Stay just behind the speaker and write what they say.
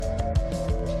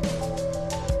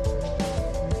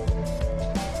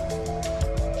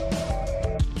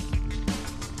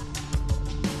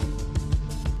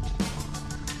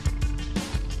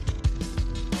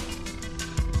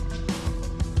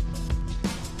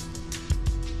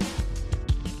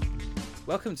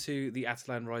Welcome to the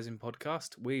Atalan Rising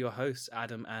podcast. We're your hosts,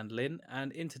 Adam and Lynn,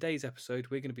 and in today's episode,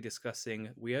 we're going to be discussing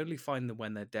We Only Find Them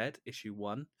When They're Dead, issue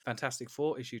 1, Fantastic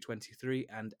Four, issue 23,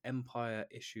 and Empire,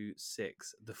 issue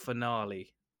 6, the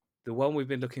finale, the one we've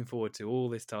been looking forward to all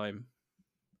this time.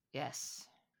 Yes.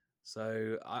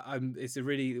 So it's a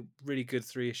really, really good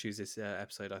 3 issues this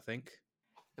episode, I think.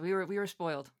 We were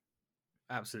spoiled.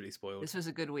 Absolutely spoiled. This was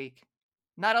a good week.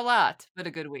 Not a lot, but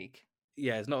a good week.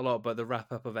 Yeah, it's not a lot, but the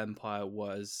wrap up of Empire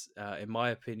was, in my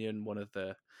opinion, one of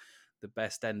the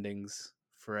best endings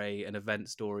for an event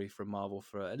story from Marvel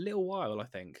for a little while, I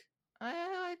think.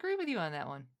 I agree with you on that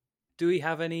one. Do we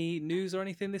have any news or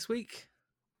anything this week?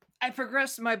 I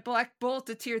progressed my Black Bolt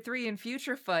to tier 3 in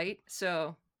Future Fight,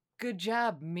 so good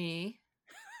job, me.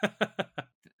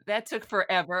 That took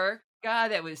forever. God,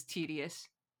 that was tedious.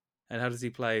 And how does he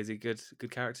play? Is he good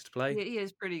character to play? He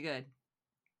is pretty good.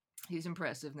 He's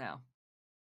impressive now.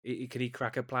 Can he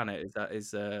crack a planet? Is that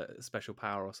his special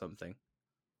power or something?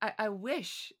 I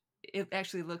wish it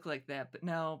actually looked like that, but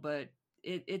no, but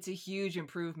it's a huge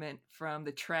improvement from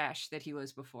the trash that he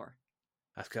was before.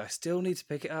 I still need to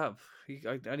pick it up.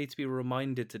 I need to be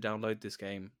reminded to download this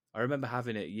game. I remember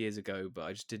having it years ago, but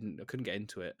I couldn't get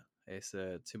into it. It's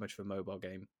too much of a mobile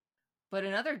game. But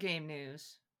in other game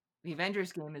news, the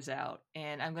Avengers game is out,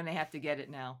 and I'm going to have to get it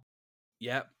now.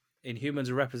 Yep, Inhumans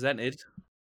are represented.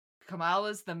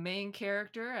 Kamala's the main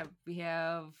character. We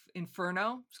have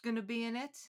Inferno is going to be in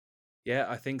it. Yeah,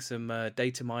 I think some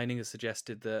data mining has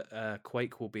suggested that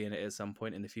Quake will be in it at some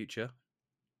point in the future.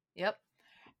 Yep.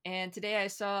 And today I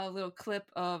saw a little clip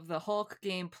of the Hulk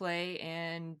gameplay,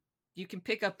 and you can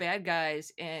pick up bad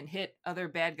guys and hit other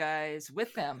bad guys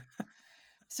with them.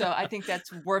 So I think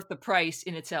that's worth the price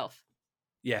in itself.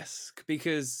 Yes,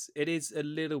 because it is a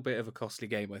little bit of a costly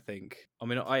game, I think. I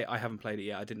mean, I haven't played it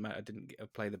yet. I didn't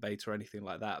play the beta or anything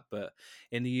like that. But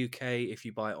in the UK, if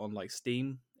you buy it on like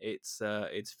Steam, it's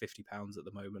 £50 at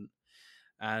the moment.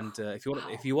 And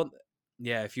if you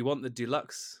want the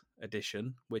deluxe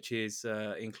edition, which is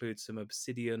includes some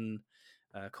Obsidian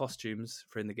costumes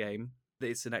for in the game,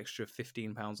 it's an extra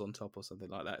 £15 on top or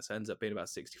something like that. So it ends up being about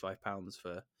 £65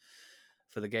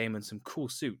 for the game and some cool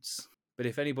suits. But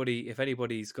if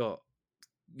anybody's got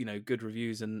good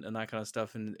reviews and that kind of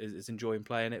stuff and is enjoying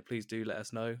playing it, please do let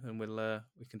us know and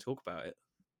we can talk about it.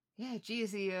 Yeah,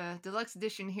 geez, the deluxe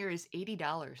edition here is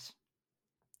 $80.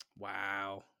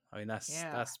 Wow, I mean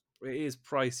it is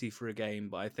pricey for a game,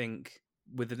 but I think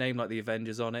with a name like the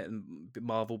Avengers on it and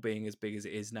Marvel being as big as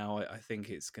it is now, I think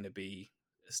it's going to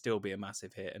still be a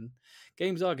massive hit. And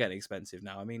games are getting expensive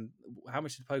now. I mean, how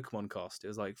much did Pokemon cost? It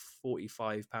was like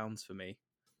 £45 for me.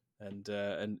 And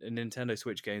Nintendo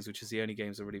Switch games, which is the only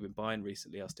games I've really been buying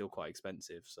recently, are still quite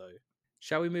expensive. So,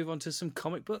 shall we move on to some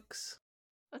comic books?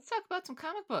 Let's talk about some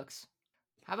comic books.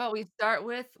 How about we start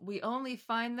with We Only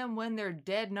Find Them When They're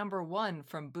Dead #1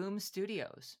 from Boom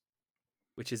Studios.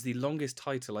 Which is the longest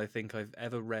title I think I've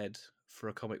ever read for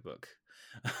a comic book.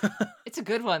 It's a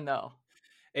good one, though.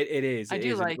 It is. I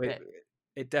do like it.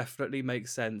 It definitely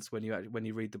makes sense when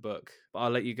you read the book. But I'll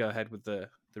let you go ahead with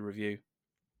the review.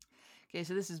 Okay,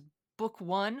 so this is Book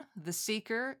 1, The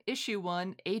Seeker, Issue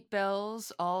 1, 8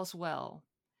 Bells, All's Well.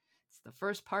 It's the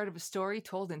first part of a story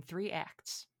told in 3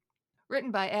 acts.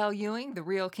 Written by Al Ewing, the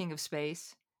real king of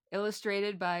space.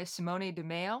 Illustrated by Simone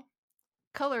DeMeo.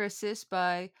 Color assist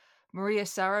by Maria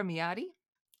Sara Miati.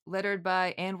 Lettered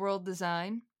by AndWorld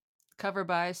Design. Cover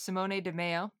by Simone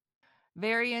DeMeo.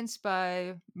 Variants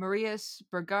by Marius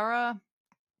Bergara,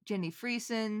 Jenny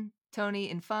Friesen, Tony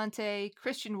Infante,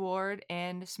 Christian Ward,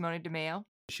 and Simone DeMeo.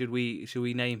 Should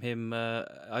we name him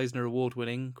Eisner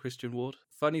Award-winning Christian Ward?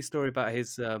 Funny story about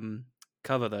his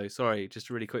cover, though. Sorry, just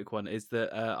a really quick one. Is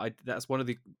that that's one of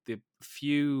the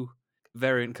few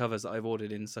variant covers that I've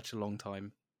ordered in such a long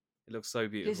time. It looks so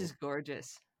beautiful. This is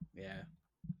gorgeous. Yeah,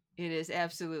 it is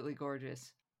absolutely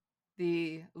gorgeous.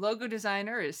 The logo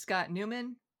designer is Scott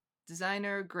Newman,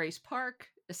 designer Grace Park,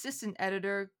 assistant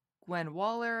editor Gwen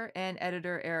Waller, and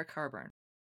editor Eric Harburn.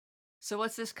 So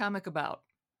what's this comic about?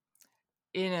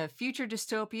 In a future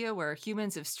dystopia where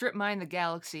humans have strip-mined the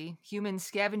galaxy, humans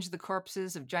scavenge the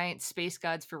corpses of giant space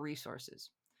gods for resources.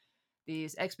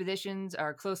 These expeditions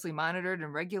are closely monitored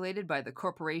and regulated by the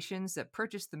corporations that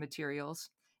purchase the materials,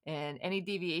 and any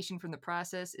deviation from the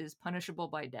process is punishable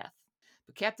by death.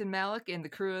 But Captain Malik and the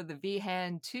crew of the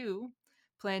Vihan 2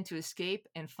 plan to escape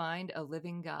and find a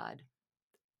living god.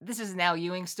 This is an Al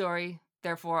Ewing story,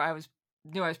 therefore I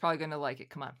knew I was probably going to like it.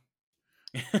 Come on.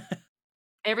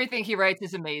 Everything he writes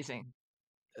is amazing.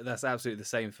 That's absolutely the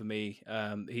same for me.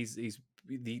 He's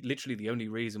literally the only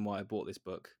reason why I bought this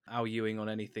book. Al Ewing on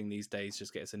anything these days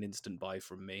just gets an instant buy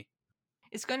from me.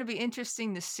 It's going to be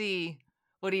interesting to see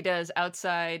what he does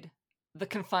outside the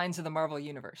confines of the Marvel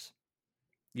Universe.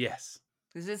 Yes.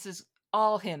 Because this is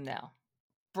all him now.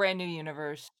 Brand new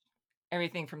universe,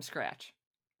 everything from scratch.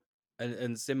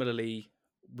 And similarly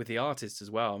with the artists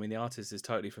as well. I mean, the artist is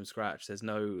totally from scratch. There's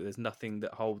nothing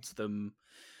that holds them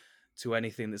to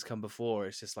anything that's come before.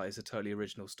 It's just like it's a totally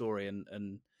original story,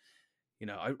 and you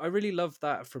know, I really love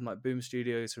that from like Boom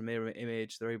Studios, from Mirror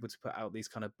Image. They're able to put out these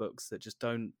kind of books that just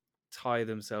don't tie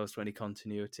themselves to any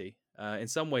continuity. In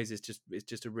some ways, it's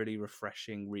just a really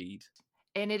refreshing read.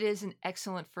 And it is an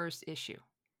excellent first issue.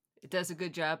 It does a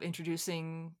good job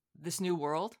introducing this new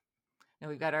world. Now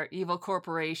we've got our evil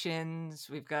corporations.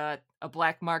 We've got a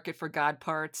black market for god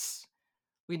parts.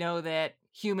 We know that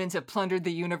humans have plundered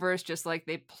the universe just like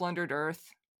they plundered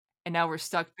Earth. And now we're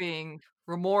stuck being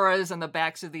remoras on the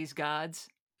backs of these gods.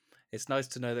 It's nice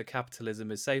to know that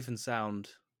capitalism is safe and sound,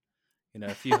 you know,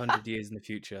 a few hundred years in the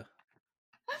future.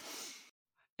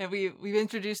 And we've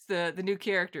introduced the new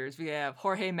characters. We have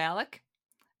Jorge Malik,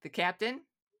 the captain.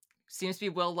 Seems to be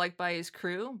well liked by his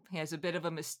crew. He has a bit of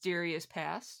a mysterious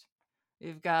past.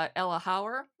 We've got Ella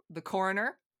Hauer, the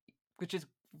coroner, which is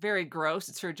very gross.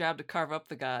 It's her job to carve up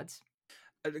the gods.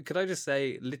 Could I just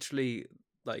say, literally,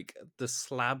 like the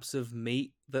slabs of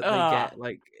meat that they Ah, get,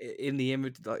 like in the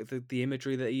image, like the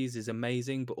imagery that they use is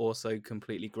amazing, but also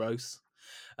completely gross.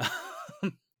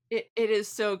 it is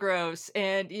so gross,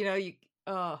 and you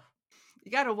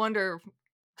gotta wonder.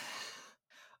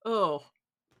 Oh,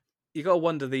 You gotta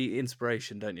wonder the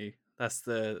inspiration, don't you? That's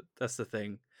the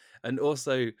thing. And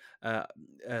also,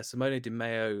 Simone Di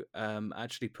Meo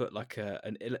actually put like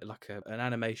an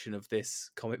animation of this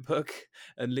comic book,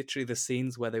 and literally the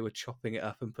scenes where they were chopping it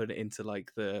up and putting it into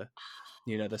like the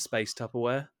the space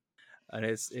Tupperware, and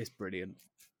it's brilliant.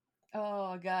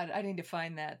 oh God, I need to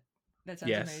find that. That sounds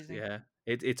Yes, amazing. yeah,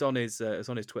 it's on his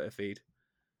Twitter feed.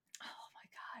 Oh my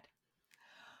God.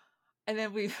 And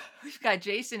then we've got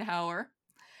Jason Hauer.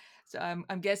 So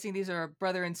I'm guessing these are a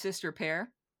brother and sister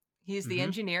pair. He's the Hmm.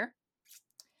 engineer.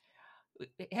 We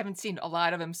haven't seen a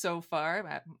lot of him so far.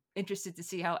 I'm interested to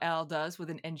see how Al does with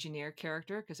an engineer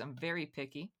character because I'm very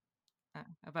picky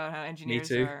about how Me engineers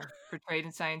too. are portrayed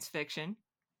in science fiction.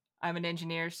 I'm an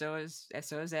engineer, so is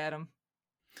Adam.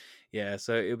 Yeah,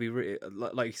 so it'll be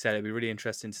like you said, it'll be really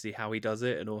interesting to see how he does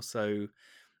it, and also,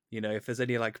 you know, if there's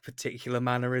any like particular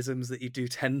mannerisms that you do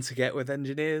tend to get with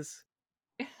engineers.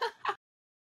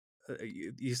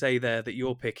 You say there that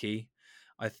you're picky.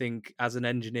 I think as an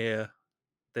engineer,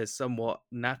 there's somewhat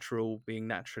natural being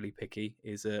naturally picky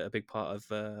is a big part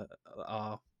of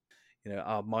our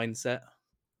our mindset.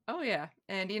 Oh yeah,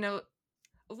 and a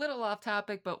little off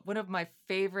topic, but one of my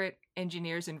favorite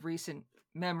engineers in recent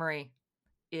memory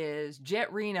is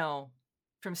Jet Reno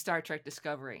from Star Trek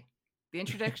Discovery. The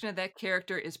introduction of that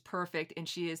character is perfect, and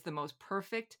she is the most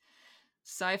perfect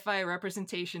sci-fi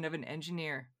representation of an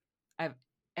engineer I've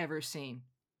ever seen.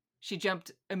 She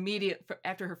jumped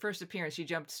after her first appearance. She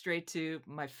jumped straight to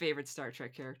my favorite Star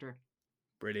Trek character.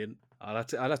 Brilliant. I'll have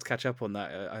to catch up on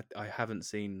that. I haven't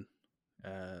seen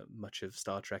much of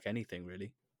Star Trek anything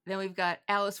really. Then we've got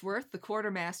Alice Worth, the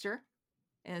quartermaster,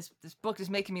 and this book is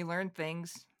making me learn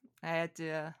things. I had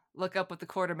to look up what the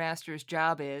quartermaster's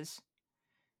job is.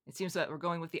 It seems that we're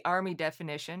going with the army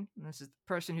definition. And this is the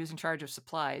person who's in charge of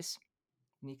supplies.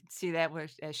 And you can see that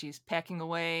as she's packing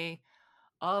away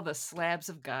all the slabs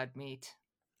of god meat.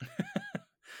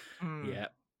 Mm. Yeah,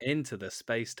 into the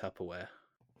space Tupperware.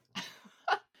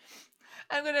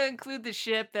 I'm going to include the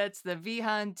ship. That's the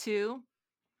Vihan 2.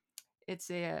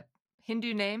 It's a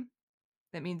Hindu name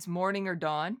that means morning or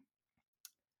dawn.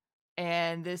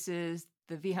 And this is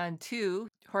the Vihan 2.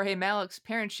 Jorge Malik's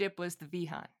parent ship was the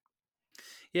Vihan.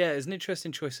 Yeah, it's an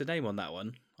interesting choice of name on that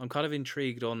one. I'm kind of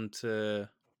intrigued on to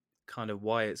kind of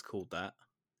why it's called that.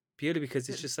 Purely because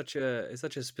it's such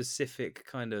a specific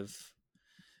kind of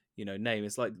name.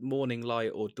 It's like morning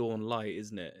light or dawn light,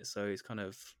 isn't it? So it's kind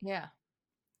of Yeah.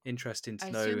 interesting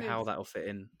I to assume know how that'll fit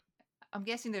in. I'm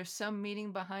guessing there's some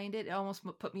meaning behind it. It almost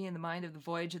put me in the mind of the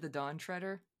Voyage of the Dawn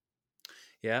Treader.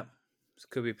 Yeah, this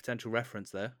could be a potential reference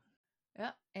there.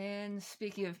 Yeah. And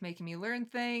speaking of making me learn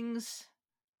things,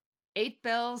 8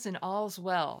 bells and all's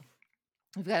well.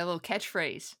 We've got a little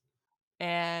catchphrase.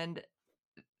 And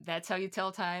that's how you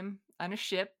tell time on a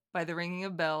ship, by the ringing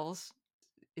of bells.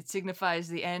 It signifies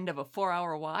the end of a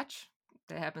 4-hour watch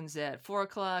that happens at 4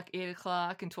 o'clock, 8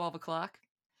 o'clock, and 12 o'clock.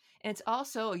 And it's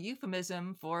also a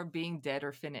euphemism for being dead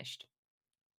or finished.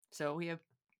 So we have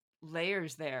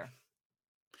layers there.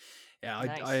 Yeah,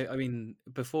 Nice. I mean,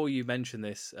 before you mentioned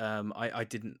this, I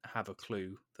didn't have a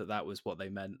clue that that was what they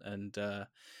meant, and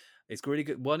It's really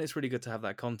good. One, it's really good to have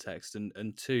that context,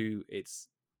 and two, it's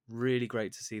really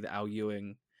great to see that Al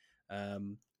Ewing,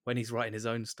 when he's writing his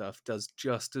own stuff, does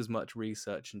just as much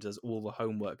research and does all the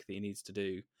homework that he needs to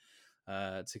do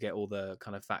to get all the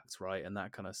kind of facts right and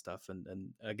that kind of stuff.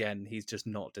 And again, he's just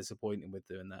not disappointing with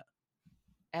doing that.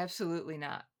 Absolutely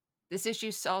not. This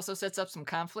issue also sets up some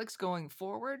conflicts going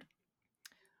forward.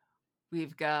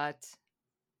 We've got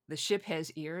the ship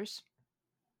has ears.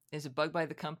 Is a bug by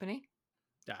the company.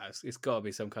 Yeah, it's got to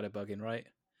be some kind of bugging, right?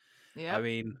 I Yep.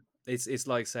 mean, it's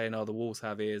like saying, "Oh, the wolves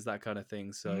have ears," that kind of thing.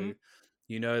 Hmm. So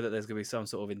you know that there's going to be some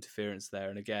sort of interference there.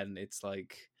 And again, it's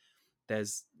like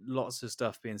there's lots of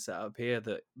stuff being set up here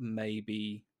that may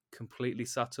be completely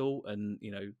subtle and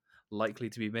likely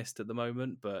to be missed at the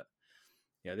moment. But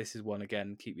yeah, this is one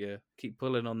again. Keep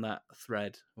pulling on that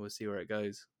thread. We'll see where it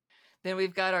goes. Then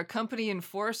we've got our company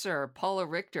enforcer, Paula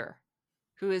Richter,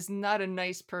 who is not a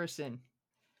nice person.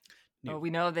 New. We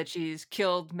know that she's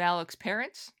killed Malik's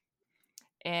parents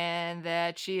and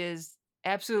that she is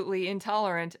absolutely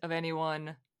intolerant of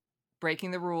anyone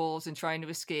breaking the rules and trying to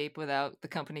escape without the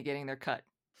company getting their cut.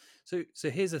 So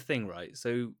here's the thing, right?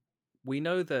 So we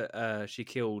know that she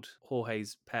killed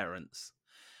Jorge's parents.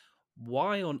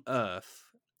 Why on earth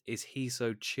is he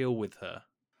so chill with her?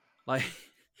 Like,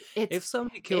 It's if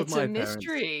somebody killed it's a my parents,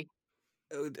 mystery.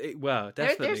 well,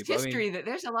 There's definitely. But I mean, history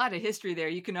there's a lot of history there.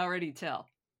 You can already tell.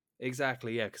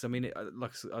 exactly, yeah. Because I mean,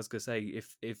 like I was gonna say,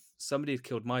 if somebody had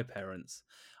killed my parents,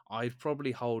 I'd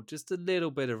probably hold just a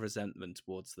little bit of resentment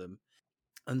towards them,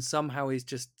 and somehow he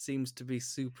just seems to be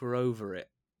super over it.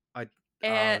 I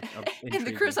And and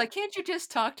the crew's intriguing. like, "Can't you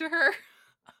just talk to her?"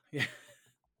 Yeah,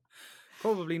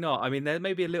 probably not. I mean, there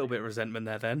may be a little bit of resentment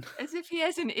there then. As if he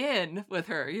has an in with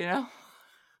her, you know?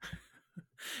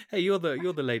 Hey, you're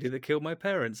the lady that killed my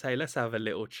parents. Hey, let's have a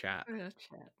little chat.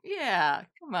 Chat. Yeah,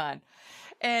 come on.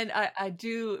 And I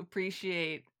do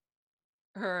appreciate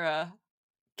her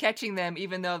catching them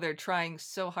even though they're trying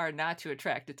so hard not to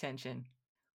attract attention,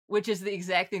 which is the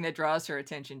exact thing that draws her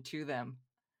attention to them.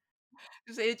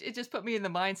 'Cause it just put me in the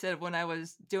mindset of when I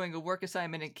was doing a work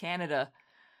assignment in Canada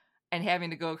and having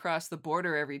to go across the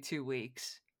border every 2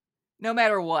 weeks. No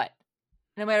matter what,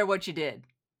 no matter what you did,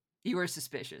 you were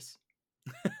suspicious.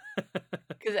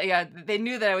 'Cause, yeah, they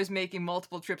knew that I was making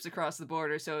multiple trips across the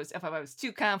border, so if I was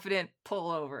too confident,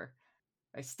 pull over.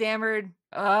 I stammered,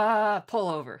 pull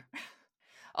over.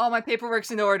 All my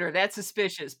paperwork's in order, that's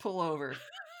suspicious, pull over.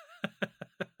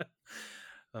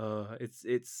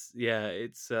 It's yeah,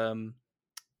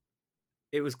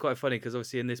 it was quite funny because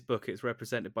obviously in this book it's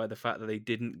represented by the fact that they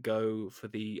didn't go for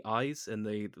the eyes and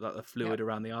the Yep. fluid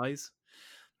around the eyes.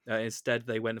 Instead,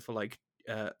 they went for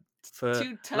for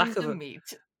 2 lack tons of of a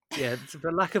meat. yeah,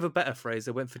 for lack of a better phrase,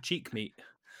 they went for cheek meat,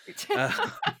 uh,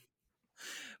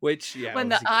 which yeah, When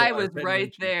the obviously caught eye our was right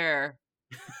attention. there.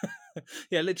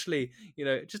 Yeah, literally,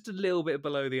 just a little bit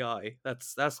below the eye.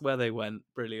 That's where they went.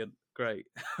 Brilliant, great,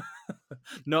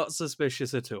 not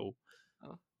suspicious at all.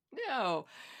 Oh, no.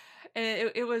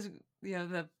 And it was,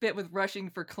 the bit with rushing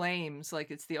for claims,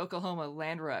 like it's the Oklahoma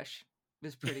land rush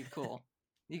was pretty cool.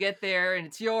 You get there and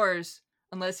it's yours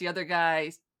unless the other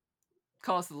guy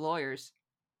calls the lawyers.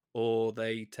 Or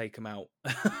they take them out.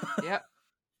 Yep.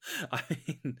 I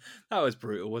mean, that was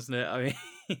brutal, wasn't it? I mean,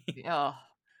 Yeah.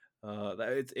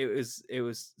 it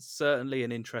was certainly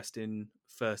an interesting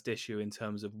first issue in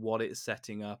terms of what it's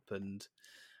setting up and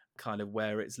kind of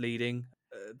where it's leading.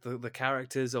 The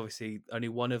characters, obviously, only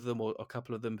one of them or a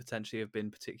couple of them potentially have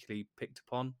been particularly picked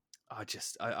upon.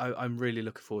 I'm really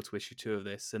looking forward to issue 2 of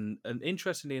this, and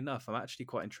interestingly enough, I'm actually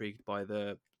quite intrigued by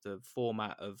the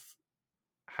format of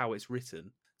how it's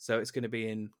written. So it's going to be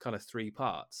in kind of 3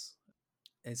 parts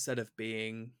instead of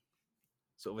being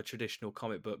sort of a traditional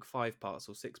comic book 5 parts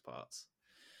or 6 parts.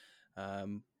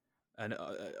 And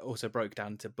also broke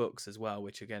down to books as well,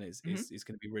 which again is Hmm. is, is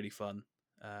going to be really fun.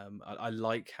 I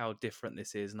like how different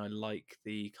this is, and I like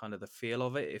the kind of the feel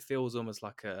of it. It feels almost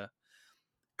like a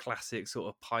classic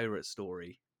sort of pirate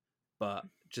story, but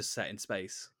just set in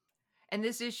space. And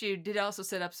this issue did also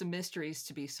set up some mysteries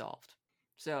to be solved.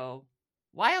 So,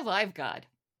 why a live god?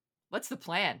 What's the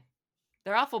plan?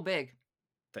 They're awful big.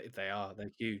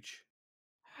 They're huge.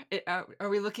 Are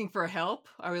we looking for help?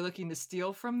 Are we looking to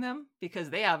steal from them? Because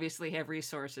they obviously have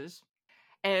resources.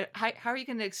 And how are you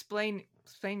going to explain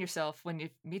yourself when you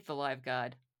meet the live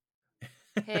god?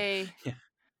 Hey, Yeah.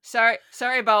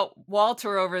 sorry about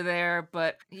Walter over there,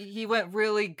 but he went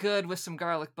really good with some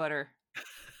garlic butter.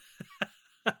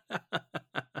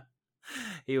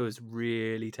 He was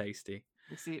really tasty.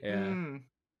 You see, Yeah.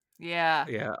 yeah.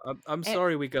 Yeah, I'm And,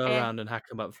 sorry we go and around and hack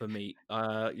them up for meat.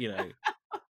 and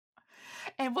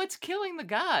what's killing the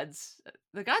gods?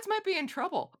 the gods might be in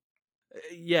trouble.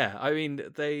 Yeah, I mean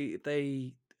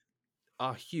they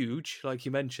are huge, like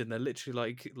you mentioned. They're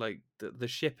literally like the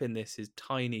ship in this is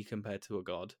tiny compared to a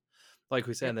god. Like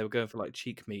we were saying, Yep. they were going for like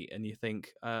cheek meat, and you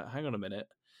think, hang on a minute,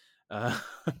 uh,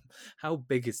 how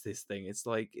big is this thing? It's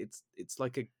like it's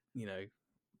like a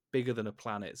bigger than a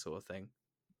planet sort of thing.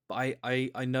 But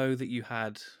I know that you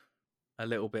had a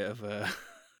little bit of a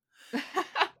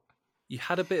you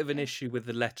had a bit of an Yeah. issue with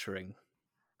the lettering.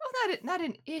 Well, not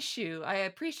an issue. I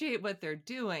appreciate what they're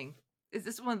doing. Is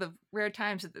this one of the rare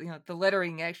times that the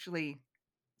lettering actually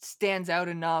stands out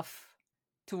enough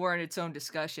to warrant its own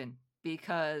discussion?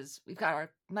 Because we've got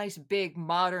our nice big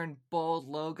modern bold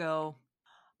logo,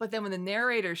 but then when the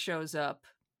narrator shows up,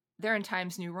 they're in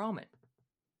Times New Roman.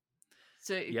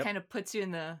 So it Yep. kind of puts you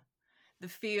in the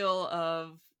feel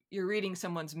of you're reading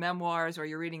someone's memoirs or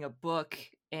you're reading a book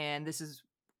and this is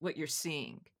what you're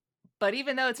seeing. But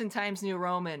even though it's in Times New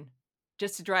Roman,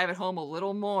 just to drive it home a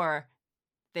little more,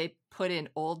 they put in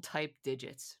old type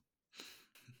digits.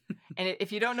 And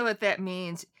if you don't know what that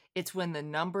means, it's when the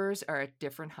numbers are at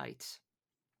different heights.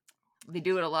 They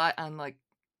do it a lot on like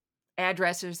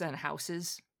addresses on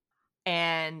houses.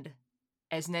 And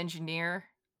as an engineer,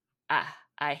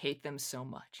 I hate them so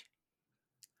much.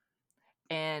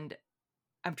 And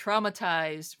I'm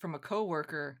traumatized from a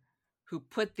coworker who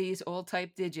put these old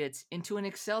type digits into an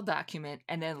Excel document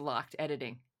and then locked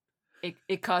editing.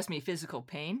 It caused me physical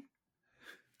pain.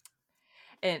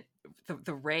 And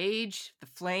the rage, the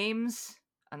flames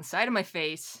on the side of my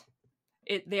face,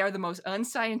 they are the most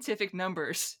unscientific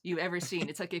numbers you've ever seen.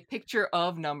 It's like a picture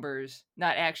of numbers,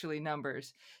 not actually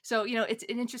numbers. So, it's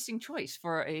an interesting choice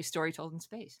for a story told in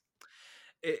space.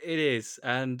 It is,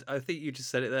 and I think you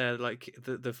just said it there. Like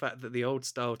the fact that the old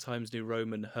style Times New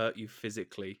Roman hurt you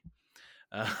physically,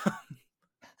 um,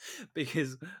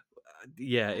 because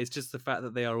yeah, it's just the fact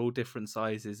that they are all different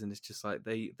sizes, and it's just like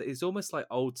it's almost like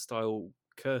old style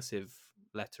cursive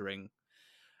lettering,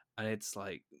 and it's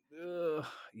like,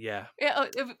 yeah, Yeah,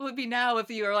 it would be now if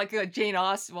you were like a Jane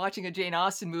Austen watching a Jane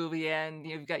Austen movie and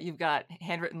you've got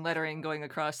handwritten lettering going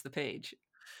across the page,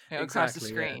 across the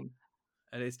exactly, yeah, screen.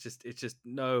 and it's just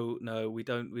no, we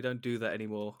don't do that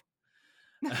anymore.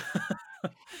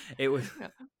 it was No.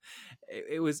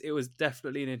 it was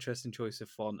definitely an interesting choice of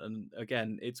font, and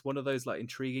again, it's one of those like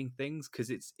intriguing things because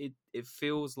it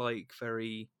feels like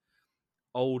very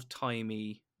old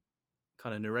timey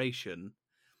kind of narration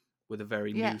with a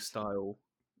very new Yes. style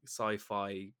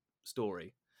sci-fi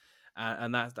story,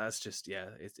 and that's just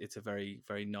yeah, it's a very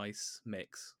very nice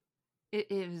mix. It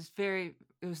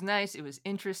was nice, it was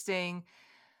interesting,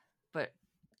 but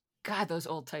God, those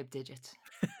old type digits.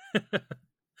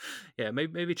 Yeah,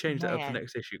 maybe change that up for Man.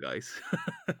 next issue, guys.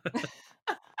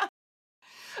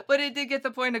 But it did get the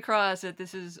point across that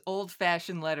this is old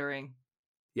fashioned lettering.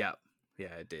 Yeah,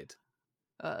 yeah, it did.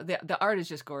 The art is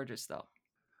just gorgeous, though.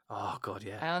 Oh god,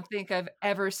 yeah. I don't think I've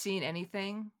ever seen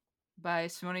anything by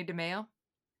Simone DeMeo.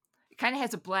 It kind of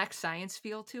has a black science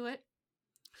feel to it.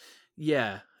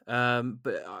 Yeah,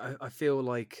 but I feel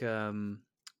like the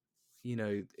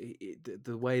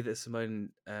way that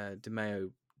Simone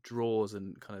DeMeo draws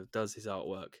and kind of does his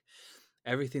artwork,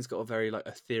 everything's got a very like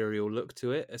ethereal look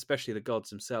to it, especially the gods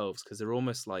themselves because they're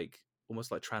almost like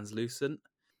translucent,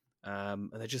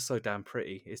 and they're just so damn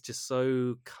pretty. It's just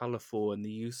so colorful, and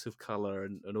the use of color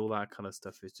and all that kind of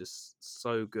stuff is just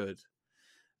so good.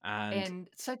 And And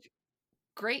such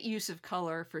great use of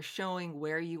color for showing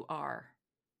where you are.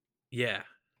 yeah,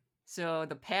 So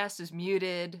the past is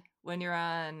muted. When you're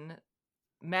on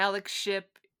Malik's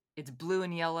ship, it's blue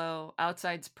and yellow.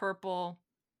 Outside's purple.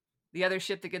 The other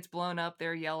ship that gets blown up,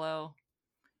 they're yellow.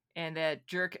 And that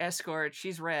jerk escort,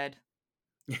 she's red.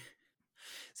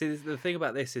 see the thing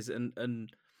about this is,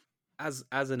 and as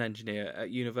an engineer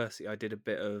at university, I did a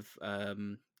bit of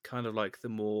kind of like the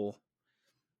more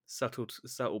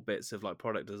subtle bits of like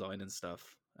product design and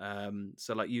stuff.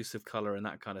 So like use of color and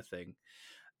that kind of thing.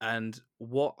 And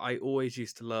what I always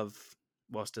used to love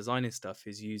whilst designing stuff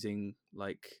is using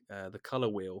like the color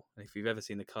wheel. And if you've ever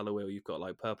seen the color wheel, you've got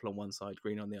like purple on one side,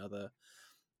 green on the other,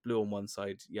 blue on one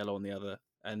side, yellow on the other.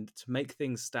 And to make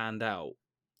things stand out,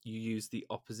 you use the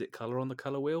opposite color on the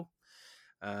color wheel.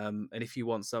 And if you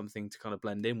want something to kind of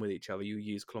blend in with each other, you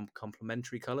use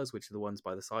complementary colors, which are the ones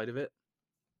by the side of it.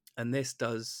 And this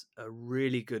does a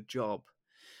really good job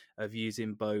of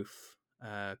using both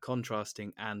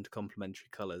contrasting and complementary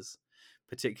colors,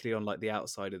 particularly on like the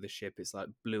outside of the ship. It's like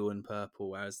blue and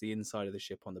purple, whereas the inside of the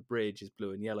ship on the bridge is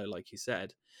blue and yellow, like you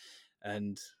said.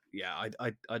 And yeah,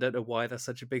 I don't know why that's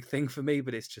such a big thing for me,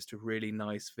 but it's just a really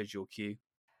nice visual cue.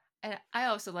 And I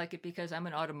also like it because I'm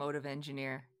an automotive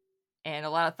engineer. And a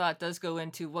lot of thought does go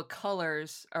into what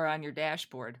colors are on your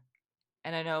dashboard.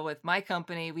 And I know with my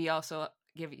company, we also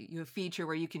give you a feature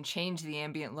where you can change the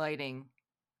ambient lighting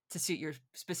to suit your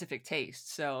specific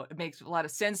taste. So it makes a lot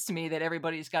of sense to me that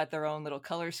everybody's got their own little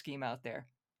color scheme out there.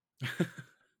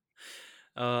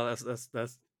 Oh,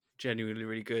 that's genuinely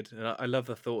really good, and I love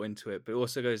the thought into it. But it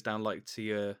also goes down like to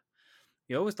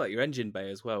you almost like your engine bay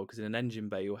as well, because in an engine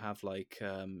bay you'll have like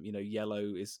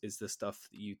yellow is the stuff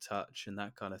that you touch and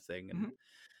that kind of thing. And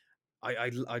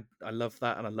Mhm. I love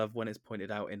that, and I love when it's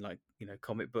pointed out in like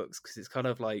comic books, because it's kind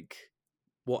of like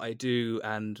what I do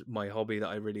and my hobby that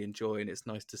I really enjoy, and it's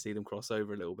nice to see them cross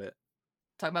over a little bit.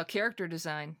 Talk about character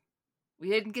design. We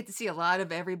didn't get to see a lot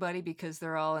of everybody because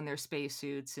they're all in their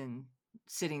spacesuits and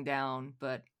sitting down,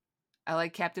 but I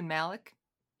like Captain Malik.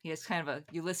 He has kind of a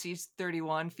Ulysses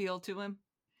 31 feel to him,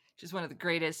 which is one of the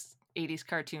greatest 80s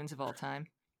cartoons of all time.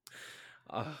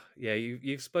 Yeah,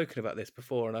 you've spoken about this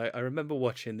before, and I remember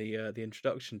watching the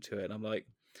introduction to it, and I'm like,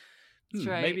 That's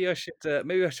right. maybe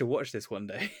I should watch this one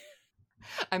day.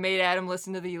 I made Adam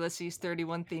listen to the Ulysses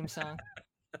 31 theme song.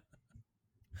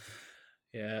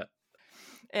 Yeah.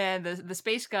 And the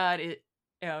space god, it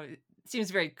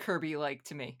seems very Kirby-like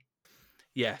to me.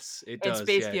 Yes, it And does.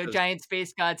 space, Yeah, it does. giant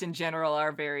space gods in general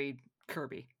are very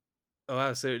Kirby. Oh,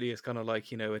 absolutely. It's kind of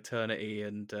like Eternity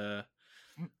and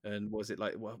was it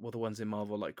like what the ones in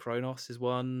Marvel, like Kronos is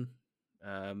one,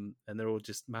 and they're all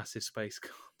just massive space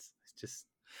gods. It's just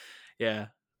yeah,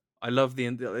 I love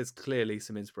there's clearly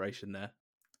some inspiration there.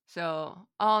 So,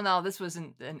 all in all, this was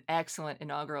an excellent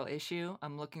inaugural issue.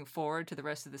 I'm looking forward to the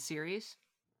rest of the series.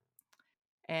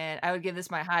 And I would give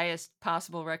this my highest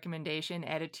possible recommendation.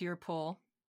 Add it to your poll.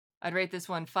 I'd rate this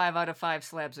one 5 out of 5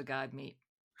 slabs of god meat.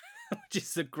 Which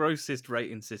is the grossest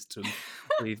rating system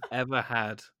we've ever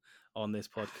had on this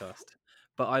podcast,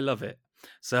 but I love it.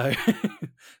 So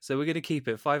so we're going to keep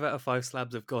it 5 out of 5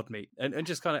 slabs of god meat, and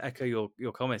just kind of echo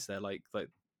your comments there, like we're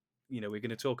going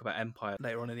to talk about Empire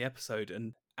later on in the episode,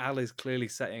 and Al is clearly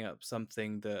setting up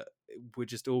something that we're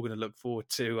just all going to look forward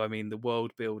to. I mean, the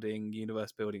world building,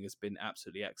 universe building has been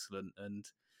absolutely excellent, and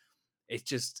it's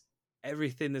just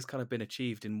everything that's kind of been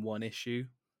achieved in one issue.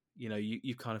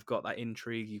 You kind of got that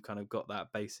intrigue, you kind of got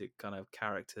that basic kind of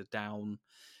character down,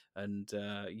 and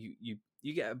you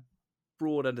get a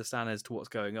broad understanding as to what's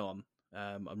going on.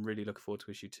 I'm really looking forward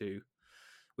to issue 2,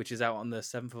 which is out on the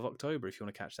 7th of October, if you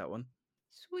want to catch that one.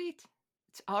 Sweet.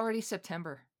 It's already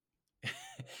September.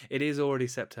 It is already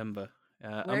September.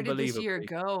 Where did this year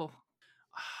go?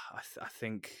 I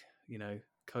think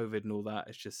COVID and all that.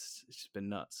 It's just been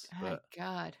nuts. My But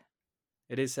God.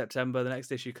 it is September. The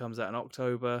next issue comes out in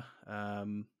October.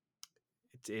 And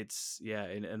that's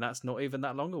not even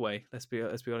that long away. Let's be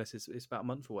honest. It's about a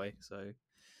month away. So,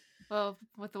 well,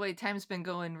 with the way time's been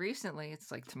going recently,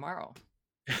 it's like tomorrow.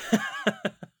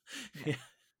 yeah.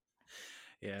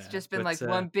 It's just been like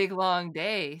one big long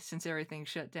day since everything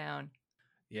shut down.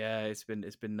 Yeah, it's been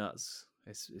nuts.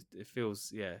 It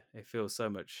feels so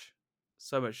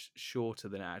much shorter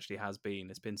than it actually has been.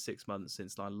 It's been 6 months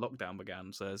since lockdown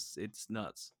began, so it's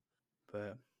nuts.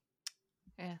 But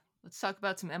yeah, let's talk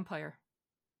about some Empire.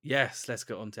 Yes, let's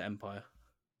get on to Empire.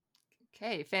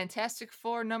 Okay, Fantastic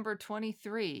Four number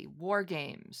 23, War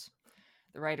Games.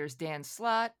 The writer's Dan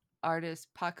Slott, artist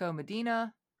Paco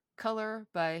Medina, color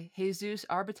by Jesus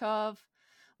Arbatov,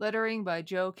 lettering by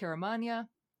Joe Caramagna,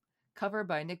 cover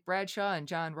by Nick Bradshaw and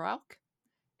John Rauch,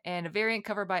 and a variant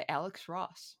cover by Alex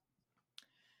Ross.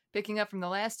 Picking up from the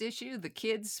last issue, the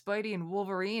kids, Spidey and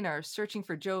Wolverine, are searching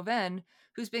for Jo-Ven,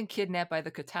 who's been kidnapped by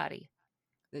the Cotati.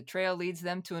 The trail leads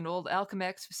them to an old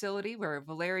Alchemax facility where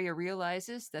Valeria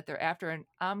realizes that they're after an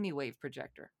Omniwave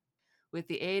projector. With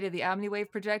the aid of the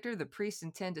Omniwave projector, the priests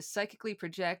intend to psychically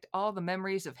project all the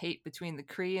memories of hate between the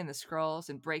Kree and the Skrulls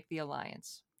and break the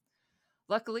alliance.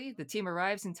 Luckily, the team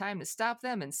arrives in time to stop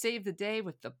them and save the day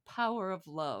with the power of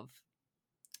love.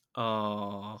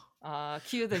 Oh.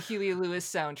 Cue the Huey Lewis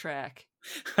soundtrack.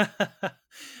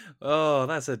 Oh,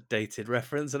 that's a dated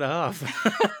reference and a half.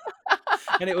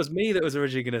 And it was me that was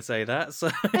originally going to say that,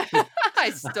 so I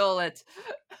stole it.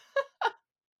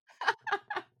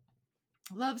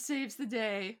 Love saves the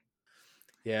day.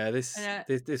 Yeah, this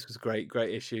was great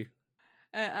issue.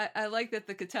 I like that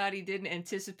the Cotati didn't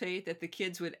anticipate that the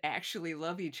kids would actually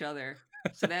love each other,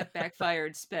 so that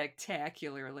backfired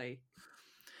spectacularly.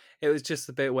 It was just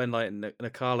the bit when like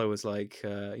Nakala was like,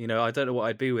 I don't know what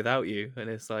I'd be without you, and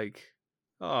it's like,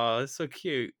 oh, it's so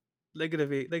cute. They're gonna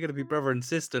be brother and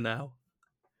sister now.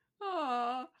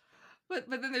 Oh, but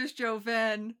then there's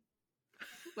Jo-Ven.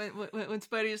 When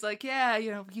Spidey's like, yeah,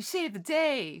 you saved the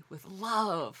day with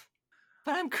love,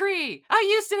 but I'm Kree.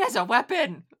 I used it as a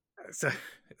weapon. So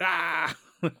Ah!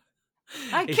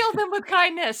 I killed them with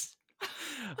kindness.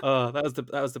 Oh, that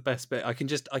was the best bit. I can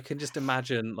just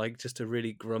imagine like just a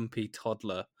really grumpy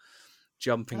toddler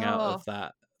jumping out Oh, of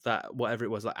that whatever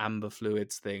it was, like amber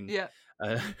fluids thing, yeah.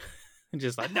 uh, and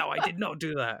just like, no, I did not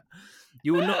do that.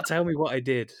 You will not tell me what I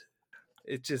did.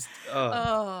 It just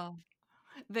Oh,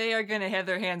 they are going to have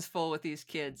their hands full with these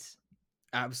kids.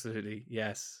 absolutely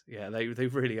yes, yeah, they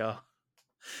really are.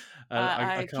 And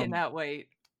I I can't. cannot wait.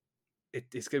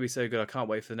 It's going to be so good. I can't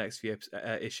wait for the next few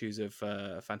issues of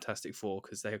Fantastic Four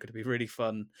because they are going to be really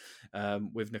fun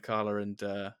with Nakala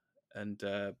and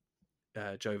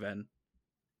Joven.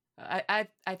 I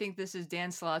think this is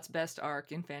Dan Slott's best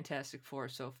arc in Fantastic Four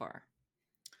so far.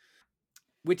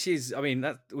 Which is, I mean,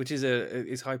 which is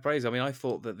is high praise. I mean, I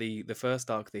thought that the first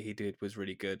arc that he did was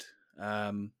really good,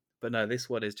 but no, this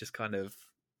one is just kind of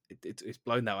it's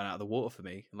blown that one out of the water for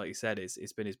me. And like you said,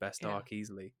 it's been his best Yeah. arc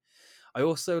easily. I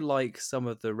also like some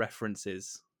of the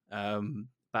references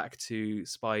back to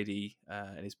Spidey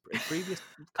in his previous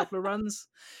couple of runs.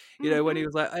 You know, when he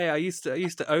was like, "Hey, I used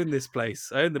to own this place.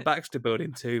 I own the Baxter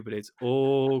Building too, but it's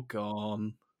all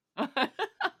gone."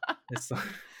 It's like,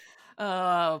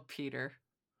 Oh, Peter.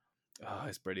 oh,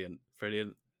 it's brilliant,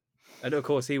 brilliant. And of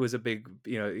course, he was a big,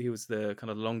 you know, he was the kind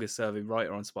of longest serving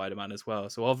writer on Spider-Man as well.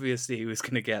 So obviously, he was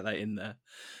going to get that in there.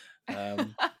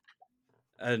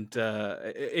 And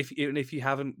if you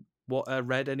haven't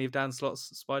read any of Dan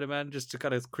Slott's Spider-Man, just to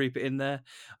kind of creep it in there,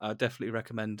 I definitely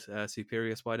recommend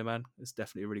Superior Spider-Man. It's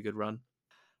definitely a really good run.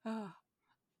 Oh.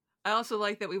 I also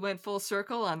like that we went full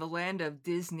circle on the land of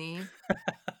Disney.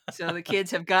 So the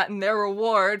kids have gotten their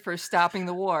reward for stopping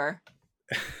the war.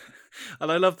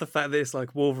 And I love the fact that it's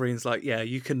like Wolverine's like, yeah,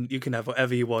 you can have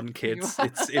whatever you want, kids.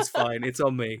 It's fine. It's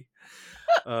on me.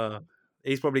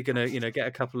 He's probably gonna, you know, get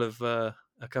a couple of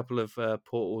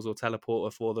portals or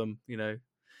teleporter for them. You know,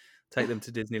 take them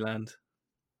to Disneyland.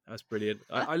 That's brilliant.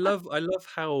 I love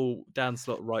how Dan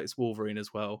Slott writes Wolverine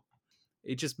as well.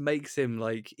 It just makes him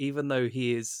like, even though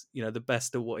he is, you know, the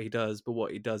best at what he does, but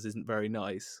what he does isn't very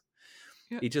nice.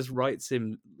 Yeah. He just writes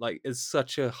him like as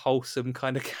such a wholesome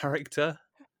kind of character.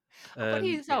 But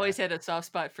he's always had a soft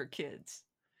spot for kids.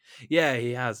 Yeah,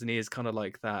 he has, and he is kind of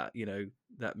like that, you know,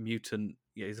 that mutant.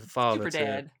 Yeah, he's a father Super to,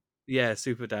 dad. yeah,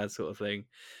 super dad sort of thing,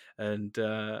 and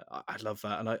I love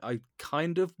that, and I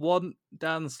kind of want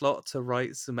Dan Slott to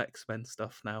write some X-Men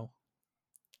stuff now.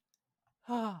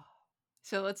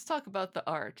 So let's talk about the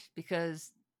art,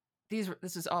 because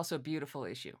this is also a beautiful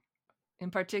issue.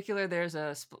 In particular, there's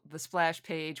the splash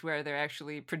page where they're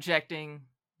actually projecting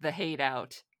the hate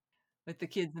out with the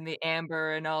kids in the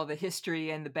amber and all the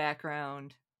history and the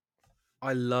background.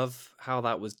 I love how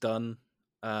that was done.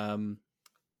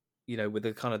 You know, with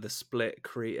the kind of the split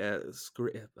Kree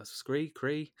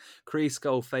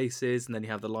skull faces, and then you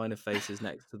have the line of faces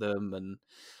next to them, and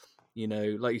you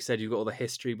know, like you said, you've got all the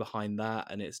history behind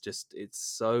that, and it's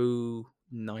so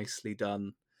nicely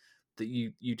done that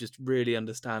you just really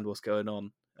understand what's going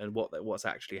on and what's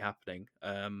actually happening.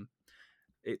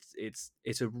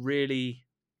 It's a really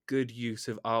good use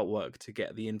of artwork to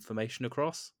get the information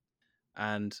across,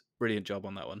 and brilliant job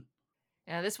on that one.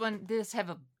 Now this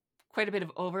have quite a bit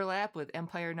of overlap with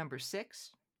Empire #6,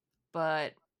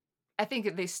 but I think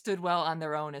that they stood well on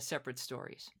their own as separate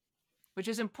stories, which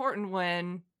is important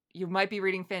when you might be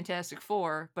reading Fantastic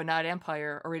Four, but not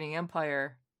Empire, or reading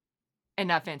Empire and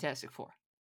not Fantastic Four.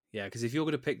 Yeah, because if you're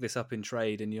going to pick this up in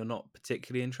trade and you're not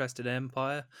particularly interested in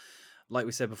Empire, like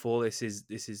we said before, this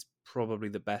is probably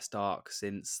the best arc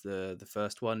since the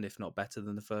first one, if not better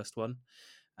than the first one.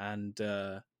 And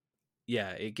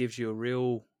yeah, it gives you a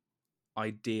real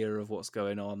idea of what's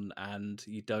going on, and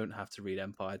you don't have to read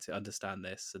Empire to understand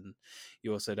this, and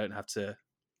you also don't have to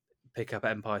pick up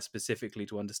Empire specifically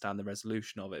to understand the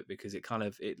resolution of it, because it kind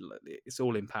of it's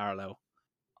all in parallel.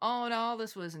 All in all,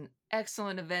 this was an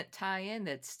excellent event tie-in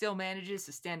that still manages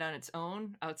to stand on its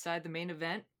own outside the main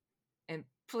event. And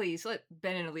please let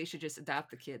Ben and Alicia just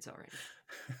adopt the kids already.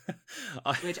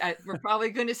 Which we're probably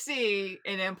going to see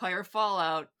in Empire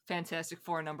Fallout Fantastic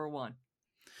Four #1.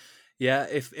 Yeah,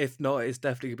 if not, it's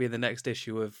definitely going to be in the next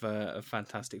issue of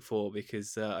Fantastic Four,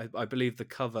 because I believe the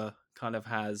cover kind of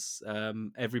has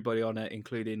everybody on it,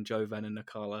 including Jovan and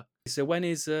Nakala. So when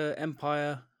is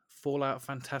Empire Fallout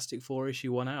Fantastic Four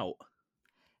issue 1 out?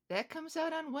 That comes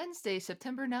out on Wednesday,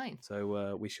 September 9th.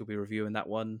 So we shall be reviewing that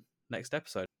one next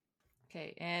episode.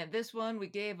 Okay, and this one we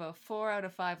gave a 4 out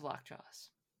of 5 lockjaws.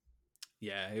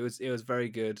 Yeah, it was very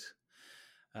good.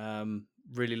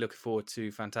 Really looking forward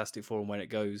to Fantastic Four and when it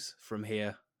goes from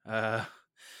here.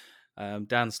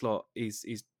 Dan Slott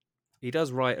he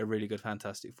does write a really good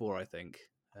Fantastic Four, I think,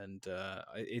 and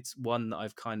it's one that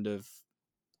I've kind of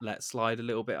let slide a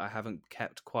little bit. I haven't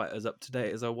kept quite as up to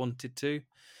date as I wanted to.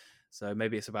 So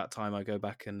maybe it's about time I go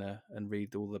back and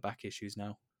read all the back issues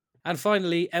now. And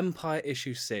finally, Empire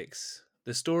issue 6.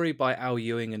 The story by Al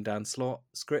Ewing and Dan Slott,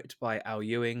 script by Al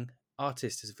Ewing,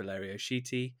 artist is Valerio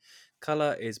Schiti,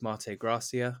 color is Marte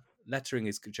Gracia, lettering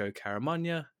is Joe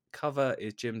Caramagna, cover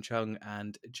is Jim Chung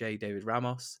and J. David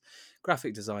Ramos,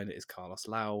 graphic designer is Carlos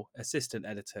Lau, assistant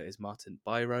editor is Martin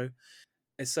Biro,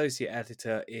 associate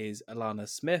editor is Alana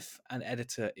Smith, and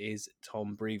editor is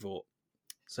Tom Brevoort.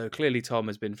 So clearly Tom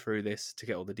has been through this to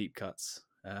get all the deep cuts.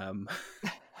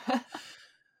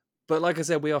 But like I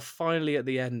said, we are finally at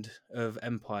the end of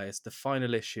Empire. It's the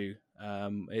final issue.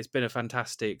 It's been a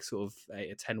fantastic sort of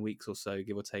 8 or 10 weeks or so,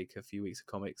 give or take a few weeks of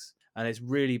comics. And it's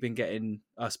really been getting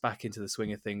us back into the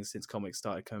swing of things since comics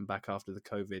started coming back after the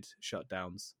COVID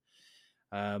shutdowns.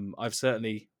 I've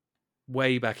certainly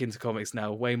way back into comics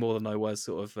now, way more than I was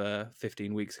sort of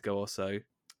 15 weeks ago or so.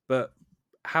 But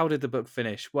how did the book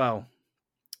finish? Well,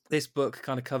 this book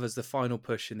kind of covers the final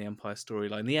push in the Empire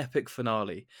storyline, the epic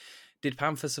finale. Did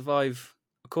Panther survive?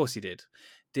 Of course he did.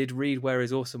 Did Reed wear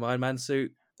his awesome Iron Man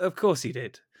suit? Of course he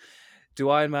did.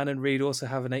 Do Iron Man and Reed also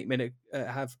have an 8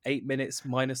 minutes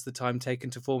minus the time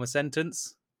taken to form a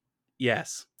sentence?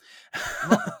 Yes.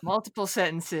 Multiple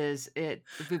sentences. It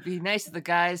would be nice if the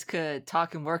guys could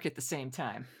talk and work at the same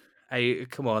time. Hey,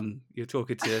 come on. You're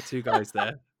talking to two guys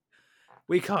there.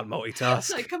 We can't multitask.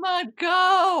 It's like, come on,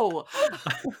 go!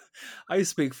 I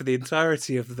speak for the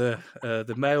entirety of the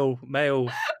male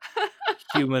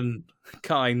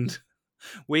humankind.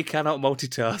 We cannot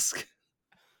multitask.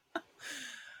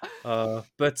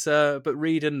 But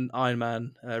Reed and Iron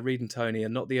Man, Reed and Tony are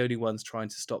not the only ones trying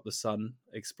to stop the sun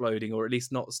exploding, or at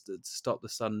least not to stop the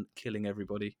sun killing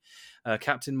everybody.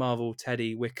 Captain Marvel,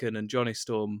 Teddy, Wiccan, and Johnny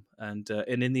Storm, and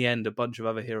in the end, a bunch of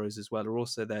other heroes as well are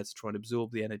also there to try and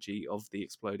absorb the energy of the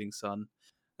exploding sun.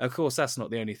 Of course, that's not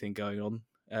the only thing going on.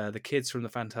 The kids from the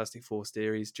Fantastic Four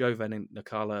series, Joven and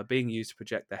Nakala, are being used to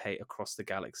project their hate across the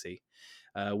galaxy,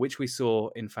 which we saw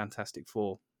in Fantastic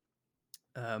Four.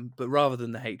 But rather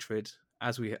than the hatred,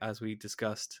 as we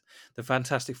discussed, the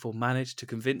Fantastic Four managed to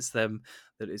convince them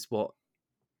that it's what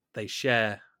they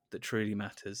share that truly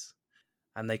matters,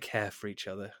 and they care for each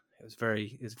other. It was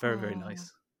very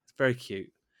nice. It's very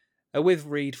cute. With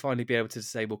Reed finally be able to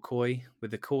disable Koi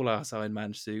with the cool-ass Iron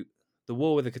Man suit, the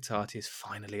war with the Katati is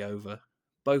finally over.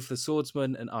 Both the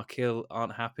Swordsman and Arkil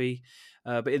aren't happy,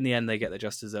 but in the end they get their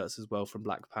just desserts as well from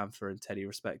Black Panther and Teddy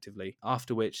respectively,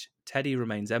 after which Teddy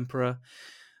remains Emperor,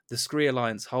 the Skree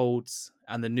Alliance holds,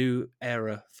 and the new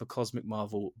era for Cosmic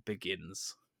Marvel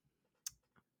begins.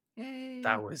 Yay.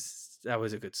 That was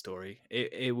a good story.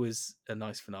 It was a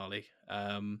nice finale.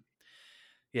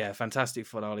 Fantastic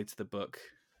finale to the book.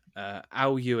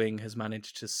 Al Ewing has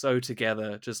managed to sew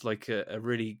together just like a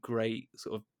really great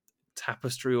sort of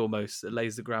tapestry almost that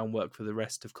lays the groundwork for the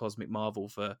rest of Cosmic Marvel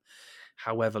for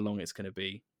however long it's going to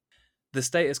be. The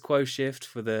status quo shift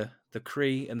for the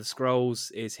Kree and the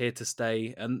Skrulls is here to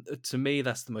stay, and to me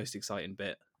that's the most exciting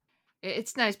bit.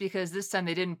 It's nice because this time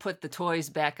they didn't put the toys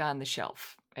back on the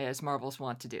shelf as Marvels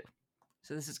want to do.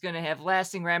 So this is going to have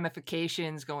lasting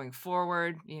ramifications going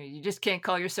forward. You just can't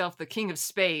call yourself the king of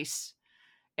space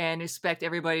and expect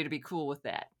everybody to be cool with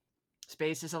that.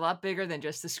 Space is a lot bigger than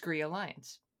just the Skree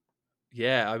Alliance.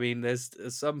 Yeah, I mean, there's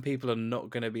some people are not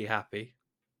going to be happy,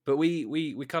 but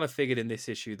we kind of figured in this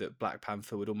issue that Black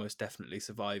Panther would almost definitely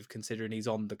survive, considering he's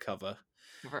on the cover.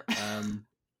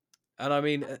 And I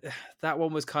mean, that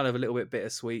one was kind of a little bit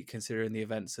bittersweet, considering the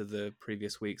events of the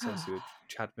previous weeks, obviously with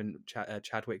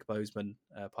Chadwick Boseman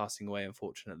passing away,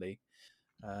 unfortunately.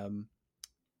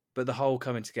 But the whole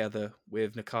coming together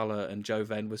with Nakala and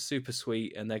Joven was super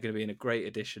sweet, and they're going to be in a great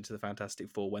addition to the Fantastic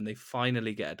Four when they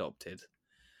finally get adopted.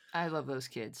 I love those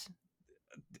kids.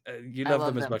 You love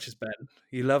them as much as Ben.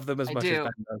 You love them as much as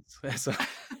Ben does.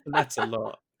 And that's a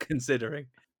lot, considering.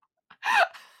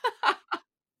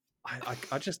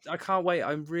 I can't wait.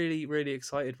 I'm really, really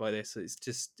excited by this.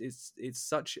 It's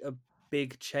such a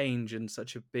big change and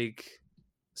such a big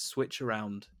switch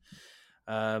around.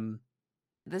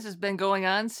 This has been going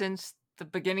on since the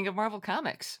beginning of Marvel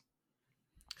Comics.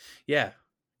 Yeah.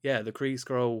 The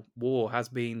Kree-Skrull War has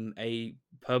been a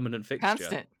permanent fixture.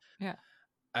 Constant. Yeah.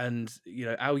 And,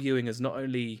 Al Ewing has not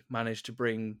only managed to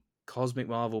bring Cosmic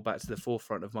Marvel back to the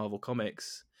forefront of Marvel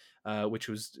Comics, which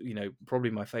was, probably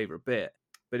my favorite bit,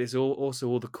 but it's also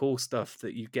all the cool stuff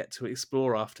that you get to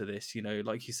explore after this.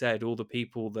 Like you said, all the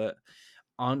people that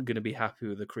aren't going to be happy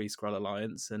with the Kree-Skrull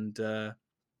Alliance and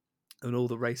all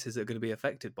the races that are going to be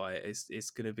affected by it.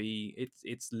 It's going to be,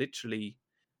 it's literally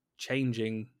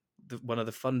changing one of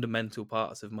the fundamental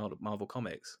parts of Marvel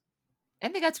Comics.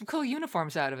 And they got some cool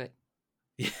uniforms out of it.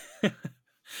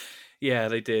 Yeah,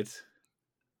 they did.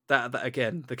 That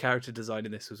again, the character design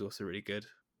in this was also really good.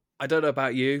 I don't know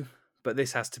about you, but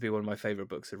this has to be one of my favorite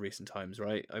books of recent times,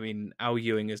 right? I mean, Al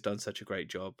Ewing has done such a great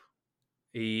job.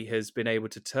 He has been able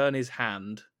to turn his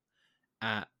hand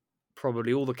at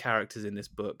probably all the characters in this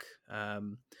book,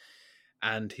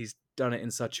 and he's done it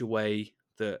in such a way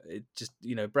that it just,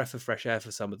 breath of fresh air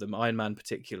for some of them. Iron Man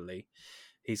particularly,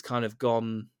 he's kind of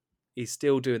gone. He's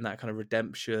still doing that kind of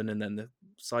redemption, and then the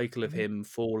cycle of him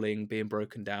falling, being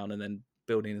broken down, and then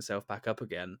building himself back up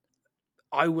again.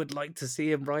 I would like to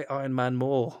see him write Iron Man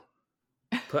more.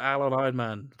 Put Al on Iron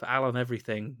Man. Put Al on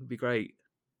everything. It'd be great.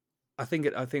 I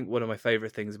think one of my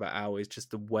favorite things about Al is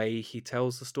just the way he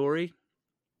tells the story.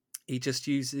 He just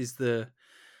uses the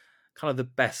kind of the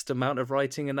best amount of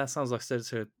writing, and that sounds like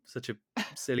such a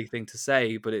silly thing to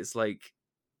say, but it's like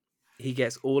he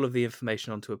gets all of the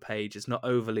information onto a page. It's not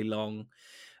overly long,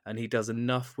 and he does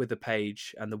enough with the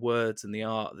page and the words and the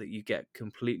art that you get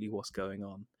completely what's going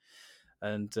on.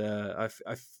 And I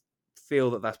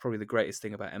feel that that's probably the greatest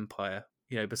thing about Empire.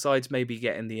 Besides maybe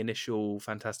getting the initial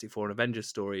Fantastic Four and Avengers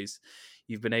stories,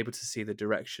 you've been able to see the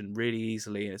direction really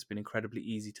easily, and it's been incredibly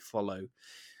easy to follow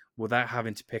without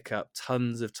having to pick up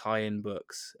tons of tie-in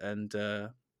books and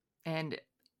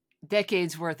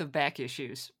decades worth of back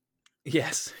issues.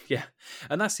 Yes, yeah,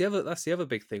 and that's the other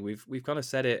big thing. We've kind of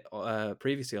said it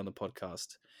previously on the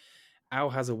podcast. Al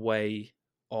has a way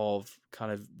of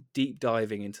kind of deep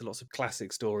diving into lots of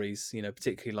classic stories,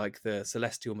 particularly like the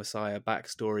Celestial Messiah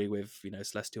backstory with,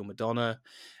 Celestial Madonna,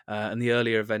 and the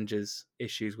earlier Avengers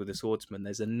issues with the Swordsman.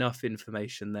 There's enough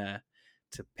information there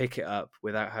to pick it up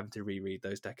without having to reread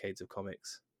those decades of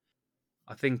comics.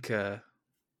 I think kind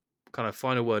of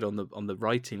final word on the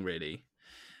writing really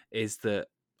is that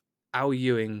Al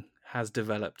Ewing has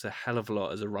developed a hell of a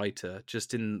lot as a writer,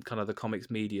 just in kind of the comics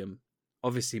medium.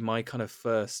 Obviously, my kind of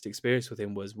first experience with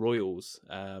him was Royals,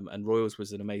 and Royals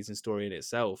was an amazing story in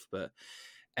itself. But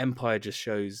Empire just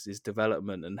shows his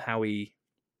development and how he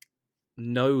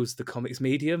knows the comics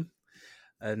medium.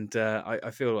 And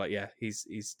I feel like, yeah, he's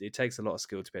it takes a lot of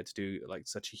skill to be able to do like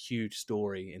such a huge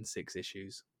story in 6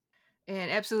 issues.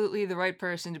 And absolutely the right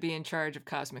person to be in charge of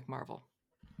Cosmic Marvel.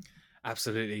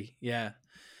 Absolutely, yeah.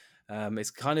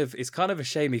 It's kind of a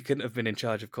shame he couldn't have been in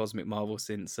charge of Cosmic Marvel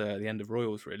since the end of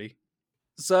Royals, really.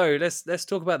 So let's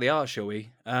talk about the art, shall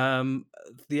we?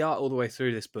 The art all the way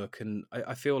through this book, and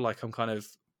I feel like I'm kind of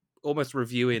almost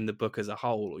reviewing the book as a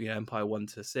whole, Empire 1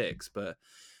 to 6. But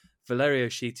Valerio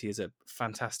Schiti is a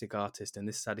fantastic artist, and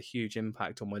this has had a huge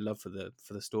impact on my love for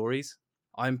the stories.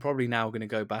 I'm probably now going to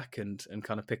go back and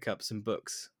kind of pick up some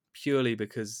books purely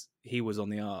because he was on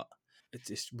the art. It's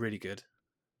just really good.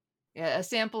 Yeah, a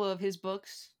sample of his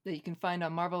books that you can find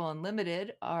on Marvel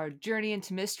Unlimited are Journey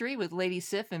into Mystery with Lady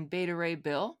Sif and Beta Ray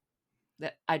Bill,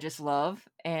 that I just love,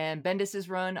 and Bendis's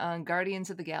run on Guardians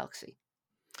of the Galaxy.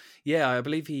 Yeah, I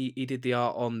believe he did the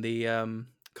art on the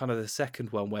kind of the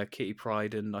second one where Kitty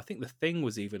Pryde and I think the Thing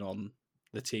was even on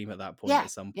the team at that point at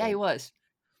some point. Yeah, he was.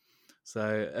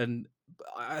 So, and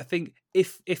I think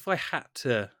if I had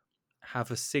to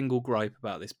have a single gripe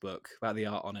about this book, about the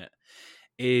art on it,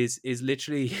 is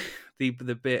literally the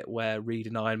bit where Reed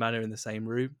and Iron Man are in the same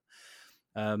room.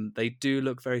 They do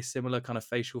look very similar, kind of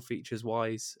facial features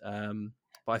wise,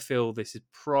 but I feel this is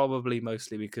probably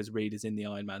mostly because Reed is in the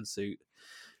Iron Man suit,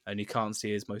 and you can't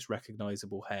see his most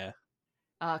recognizable hair.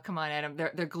 Come on, Adam.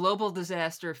 They're global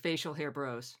disaster facial hair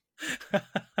bros.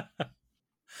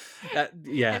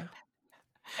 Yeah.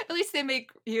 At least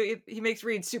he makes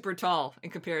Reed super tall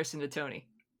in comparison to Tony.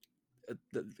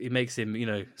 He makes him,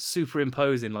 super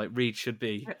imposing like Reed should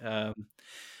be.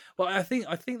 Well, I think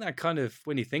that kind of,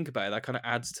 when you think about it, that kind of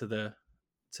adds to the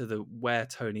where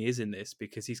Tony is in this,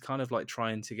 because he's kind of like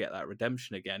trying to get that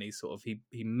redemption again. He's sort of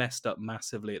he messed up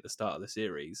massively at the start of the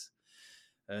series,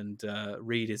 and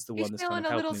Reed is the one that's kind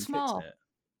of helping him fix it.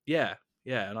 Yeah,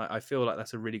 and I feel like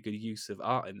that's a really good use of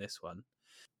art in this one.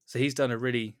 So he's done a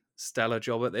really stellar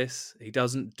job at this. He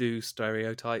doesn't do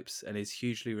stereotypes and is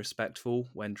hugely respectful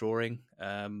when drawing.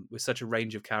 With such a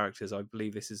range of characters, I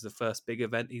believe this is the first big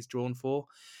event he's drawn for,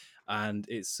 and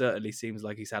it certainly seems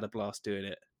like he's had a blast doing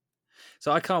it.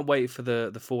 So I can't wait for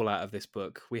the fallout of this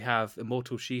book. We have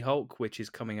Immortal She-Hulk, which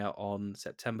is coming out on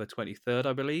September 23rd,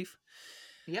 I believe.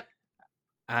 Yep.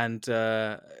 And,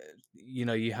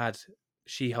 you had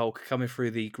She-Hulk coming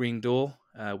through the Green Door,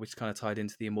 which kind of tied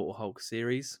into the Immortal Hulk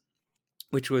series,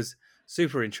 which was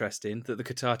super interesting, that the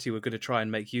Cotati were going to try and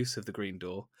make use of the Green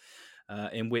Door,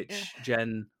 in which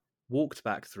Jen walked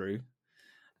back through.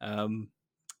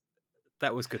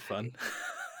 That was good fun.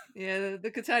 Yeah,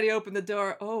 the Cotati opened the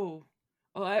door. Oh,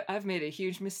 Oh, I've made a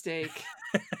huge mistake.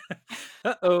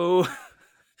 Uh-oh.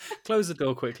 Close the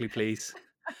door quickly, please.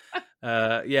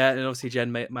 Yeah, and obviously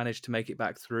Jen managed to make it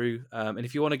back through. And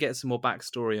if you want to get some more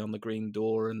backstory on the Green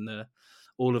Door and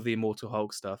all of the Immortal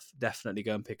Hulk stuff, definitely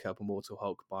go and pick up Immortal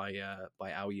Hulk by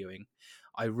Al Ewing.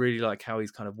 I really like how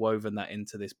he's kind of woven that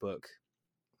into this book.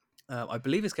 I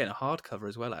believe it's getting a hardcover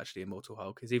as well, actually, Immortal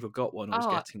Hulk. He's either got one or is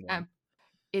Oh, getting one.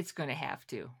 it's going to have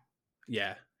to.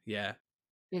 Yeah, yeah.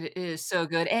 It is so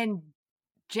good and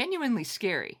genuinely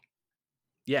scary.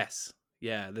 Yes.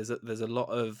 Yeah, there's a lot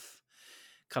of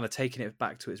kind of taking it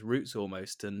back to its roots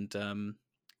almost, and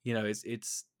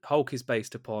it's Hulk is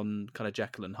based upon kind of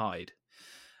Jekyll and Hyde,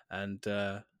 and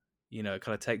it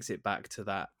kind of takes it back to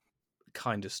that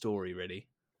kind of story really.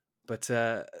 But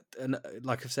and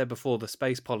like I've said before, the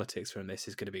space politics from this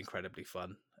is going to be incredibly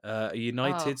fun. A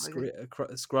united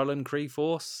Skrull and Kree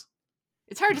force.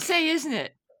 It's hard to say, isn't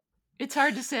it? It's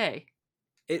hard to say.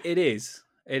 It is.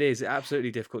 It is absolutely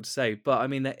difficult to say, but I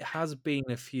mean, there has been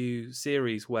a few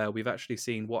series where we've actually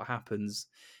seen what happens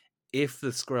if the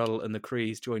Skrull and the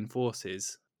Krees join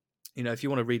forces. If you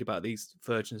want to read about these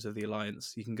versions of the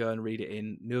Alliance, you can go and read it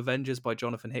in New Avengers by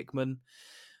Jonathan Hickman.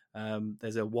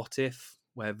 There's a What If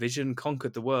where Vision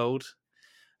conquered the world,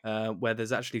 where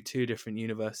there's actually two different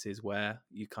universes where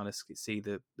you kind of see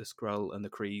the Skrull and the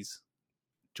Krees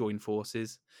join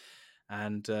forces.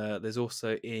 And there's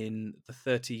also in the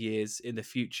 30 Years in the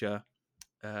Future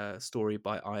story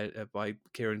by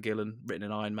Kieran Gillen, written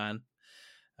in Iron Man,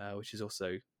 which is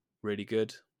also really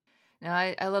good. Now,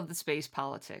 I love the space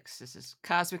politics. This is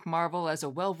cosmic marvel as a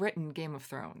well-written Game of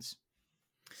Thrones.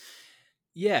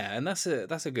 Yeah, and that's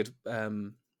a good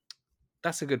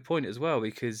point as well,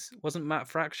 because wasn't Matt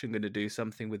Fraction going to do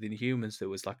something with Inhumans that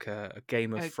was like a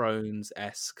Game of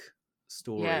Thrones-esque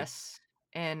story? Yes,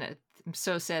 and I'm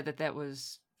so sad that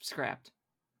was scrapped.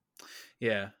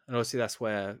 Yeah, and obviously that's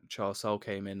where Charles Soule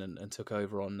came in and took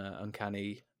over on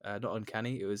Uncanny. Not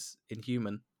Uncanny, it was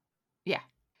Inhuman. Yeah,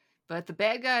 but the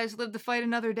bad guys lived to fight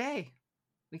another day.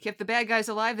 We kept the bad guys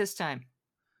alive this time.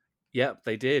 Yep,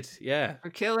 they did. Yeah.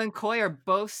 Raquel and Coy are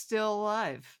both still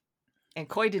alive. And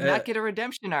Coy did not get a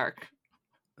redemption arc.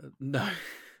 No.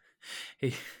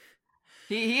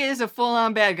 He is a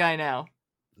full-on bad guy now.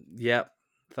 Yep,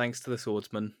 thanks to the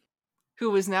swordsman. Who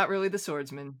was not really the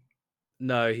swordsman.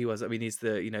 No, he was. I mean, he's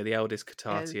the eldest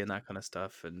Katati and that kind of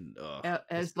stuff. And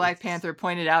as Black Panther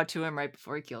pointed out to him right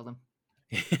before he killed him.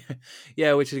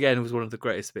 Yeah, which again was one of the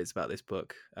greatest bits about this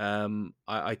book.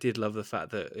 I did love the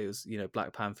fact that it was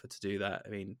Black Panther to do that. I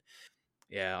mean,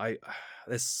 yeah,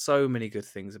 there's so many good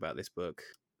things about this book.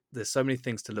 There's so many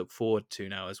things to look forward to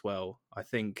now as well. I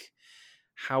think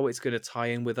how it's going to tie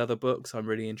in with other books, I'm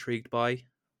really intrigued by,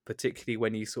 particularly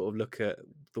when you sort of look at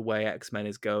the way X-Men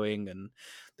is going and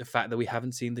the fact that we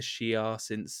haven't seen the Shi'ar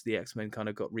since the X-Men kind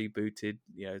of got rebooted,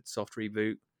 soft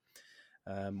reboot.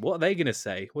 What are they going to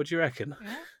say? What do you reckon?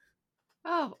 Yeah.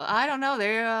 Oh, I don't know.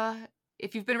 They're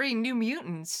if you've been reading New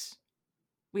Mutants,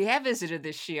 we have visited the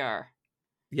Shi'ar.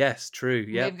 Yes, true.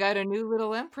 Yeah, they've got a new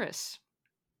little Empress.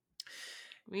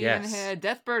 We even had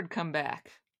Deathbird come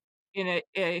back in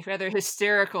a rather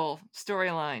hysterical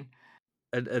storyline.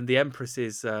 And the Empress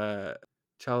is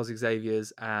Charles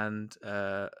Xavier's and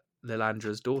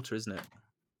Lilandra's daughter, isn't it?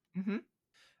 Mm-hmm.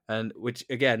 And which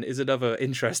again is another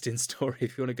interesting story.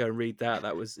 If you want to go read that,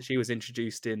 she was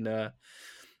introduced in the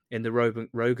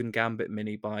Rogan Gambit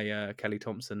mini by Kelly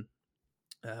Thompson,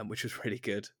 which was really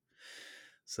good.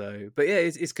 So, but yeah,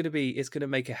 it's going to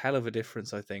make a hell of a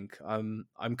difference. I think I'm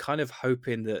kind of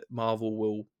hoping that Marvel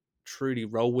will truly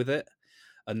roll with it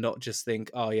and not just think,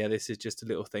 oh yeah, this is just a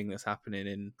little thing that's happening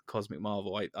in Cosmic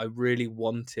Marvel. I really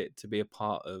want it to be a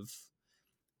part of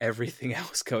everything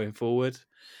else going forward,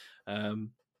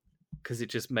 because it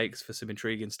just makes for some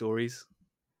intriguing stories.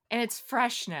 And it's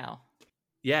fresh now.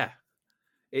 Yeah.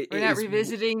 We're not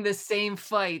revisiting the same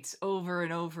fights over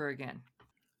and over again.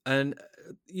 And,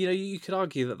 you could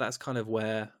argue that that's kind of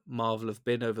where Marvel have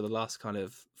been over the last kind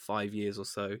of 5 years or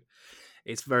so.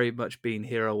 It's very much been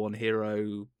hero on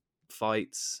hero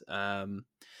fights. And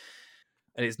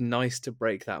it's nice to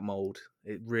break that mold.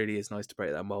 It really is nice to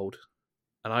break that mold.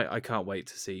 And I can't wait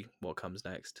to see what comes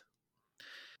next.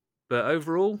 But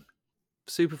overall,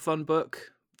 super fun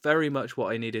book. Very much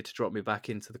what I needed to drop me back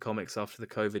into the comics after the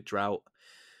COVID drought.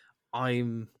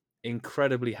 I'm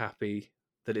incredibly happy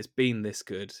that it's been this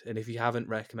good. And if you haven't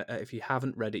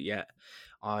read it yet,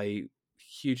 I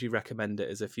hugely recommend it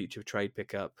as a future trade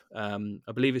pickup. I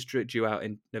believe it's due out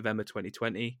in November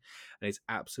 2020, and it's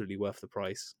absolutely worth the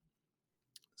price.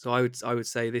 So I would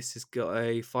say this has got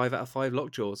a 5 out of 5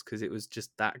 lockjaws because it was just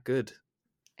that good.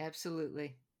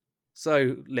 Absolutely.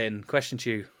 So, Lynn, question to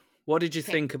you. What did you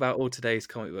Okay. think about all today's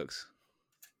comic books?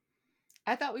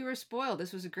 I thought we were spoiled.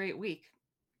 This was a great week.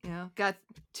 Got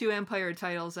 2 Empire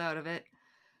titles out of it.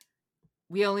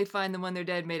 We Only Find Them When They're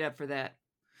Dead made up for that.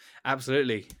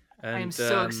 Absolutely. I am And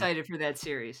so excited for that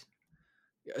series.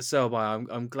 so am I.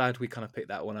 I'm glad we kind of picked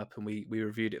that one up and we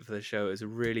reviewed it for the show. It was a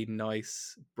really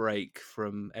nice break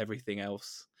from everything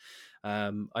else.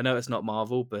 I know it's not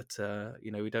Marvel, but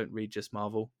we don't read just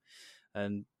Marvel.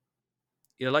 And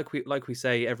like we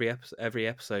say every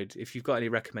episode, if you've got any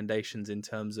recommendations in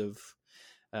terms of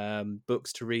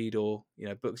books to read or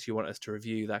books you want us to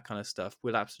review, that kind of stuff,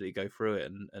 we'll absolutely go through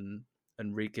it and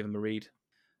give them a read.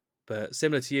 But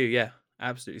similar to you, yeah,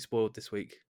 absolutely spoiled this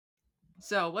week.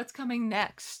 So what's coming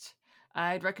next?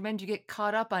 I'd recommend you get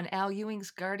caught up on Al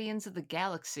Ewing's Guardians of the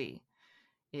Galaxy.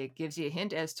 It gives you a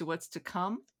hint as to what's to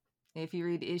come if you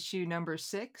read issue number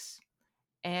 6.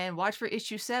 And watch for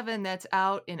issue 7 that's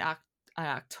out on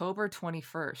October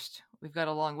 21st. We've got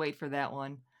a long wait for that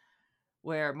one,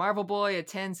 where Marvel Boy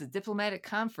attends a diplomatic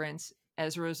conference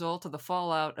as a result of the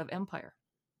fallout of Empire.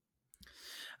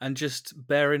 And just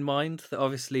bear in mind that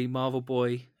obviously Marvel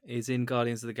Boy is in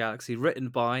Guardians of the Galaxy, written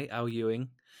by Al Ewing.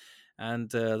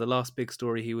 And the last big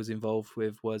story he was involved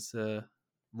with was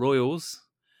Royals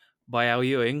by Al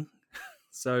Ewing.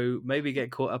 So maybe get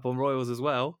caught up on Royals as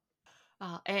well.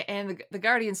 And the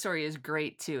Guardian story is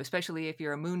great too, especially if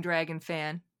you're a Moondragon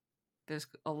fan. There's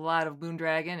a lot of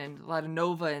Moondragon and a lot of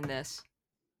Nova in this.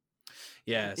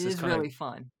 Yeah, it is really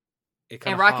fun.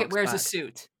 And Rocket wears a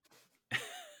suit.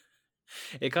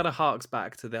 It kind of harks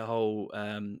back to the whole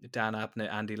Dan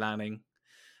Abnett, Andy Lanning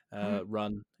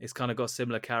run. It's kind of got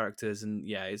similar characters, and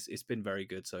yeah, it's been very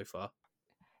good so far.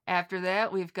 After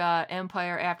that, we've got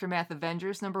Empire Aftermath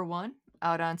Avengers #1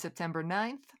 out on September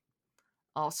 9th.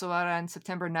 Also out on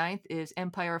September 9th is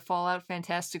Empire Fallout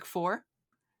Fantastic Four.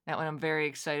 That one I'm very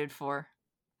excited for.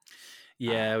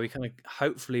 Yeah, we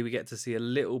hopefully we get to see a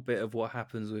little bit of what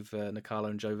happens with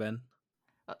Nakala and Joven.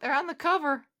 They're on the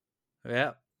cover.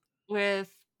 Yeah.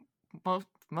 With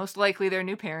most likely their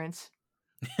new parents.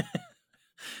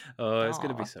 It's going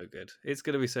to be so good. It's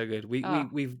going to be so good.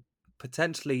 We've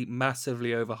potentially massively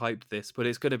overhyped this, but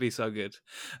it's going to be so good.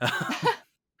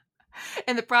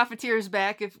 And the Profiteer is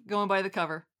back, if going by the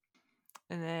cover.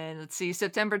 And then let's see,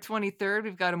 September 23rd,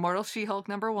 we've got Immortal She-Hulk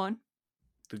 #1.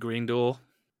 The Green Door.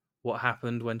 What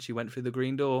happened when she went through the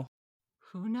Green Door?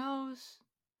 Who knows?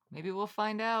 Maybe we'll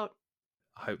find out.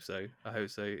 I hope so.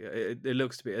 It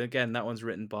looks to be, again, that one's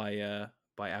written by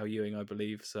Al Ewing, I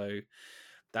believe. So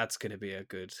that's going to be a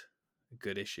good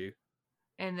issue.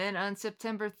 And then on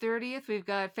September 30th, we've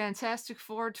got Fantastic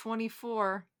Four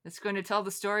 24. It's going to tell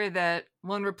the story of that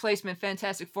one replacement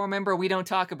Fantastic Four member we don't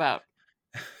talk about.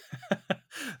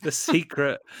 The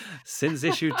secret since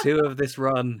issue 2 of this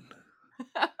run.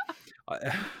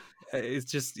 It's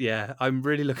just, yeah, I'm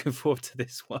really looking forward to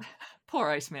this one. Poor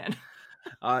Iceman.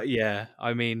 Yeah,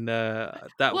 I mean,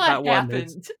 that happened? One,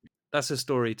 that's a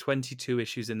story, 22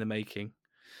 issues in the making.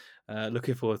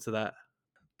 Looking forward to that.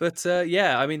 But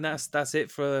yeah, I mean, that's it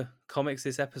for comics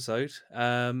this episode.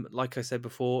 Like I said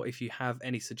before, if you have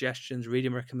any suggestions,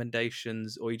 reading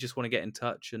recommendations, or you just want to get in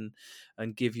touch and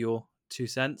give your 2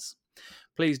 cents,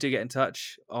 please do get in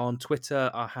touch. On Twitter,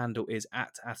 our handle is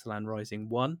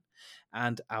 @AtalanRising1,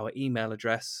 and our email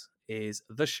address is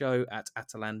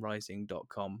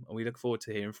theshow@atalanrising.com. And we look forward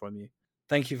to hearing from you.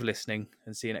 Thank you for listening,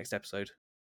 and see you next episode.